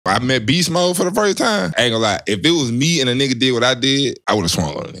I met Beast Mode for the first time. I ain't gonna lie. If it was me and a nigga did what I did, I would have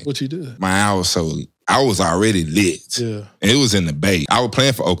swung on a nigga. What you did? Man, I was already lit. Yeah. And it was in the Bay. I was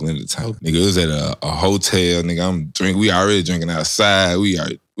playing for Oakland at the time. Nigga, it was at a hotel. Nigga, we already drinking outside. We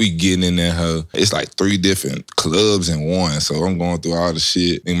getting in there. It's like 3 different clubs in one. So I'm going through all the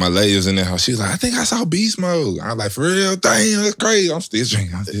shit. And my lady was in there. She was like, I think I saw Beast Mode. I was like, for real? Damn, that's crazy. I'm still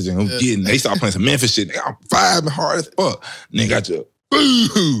drinking. I'm getting. They started playing some Memphis shit. Nigga, I'm vibing hard as fuck. Nigga, I just,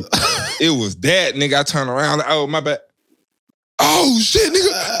 boo. It was that. Nigga, I turned around. Like, oh, my bad. Oh, shit,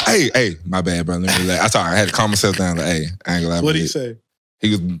 nigga. Hey, my bad, bro. Let me relax. I thought I had to calm myself down. Like, hey, I ain't gonna lie. What'd he say?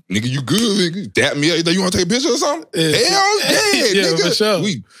 He was, nigga, you good, nigga? Dap me up. You want to take a picture or something? Yeah. Hell yeah, Yeah, nigga. for sure.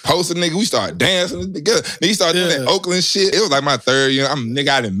 We posted, nigga. We started dancing together. Nigga, he started doing that Oakland shit. It was like my 3rd year.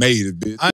 I done made it, bitch.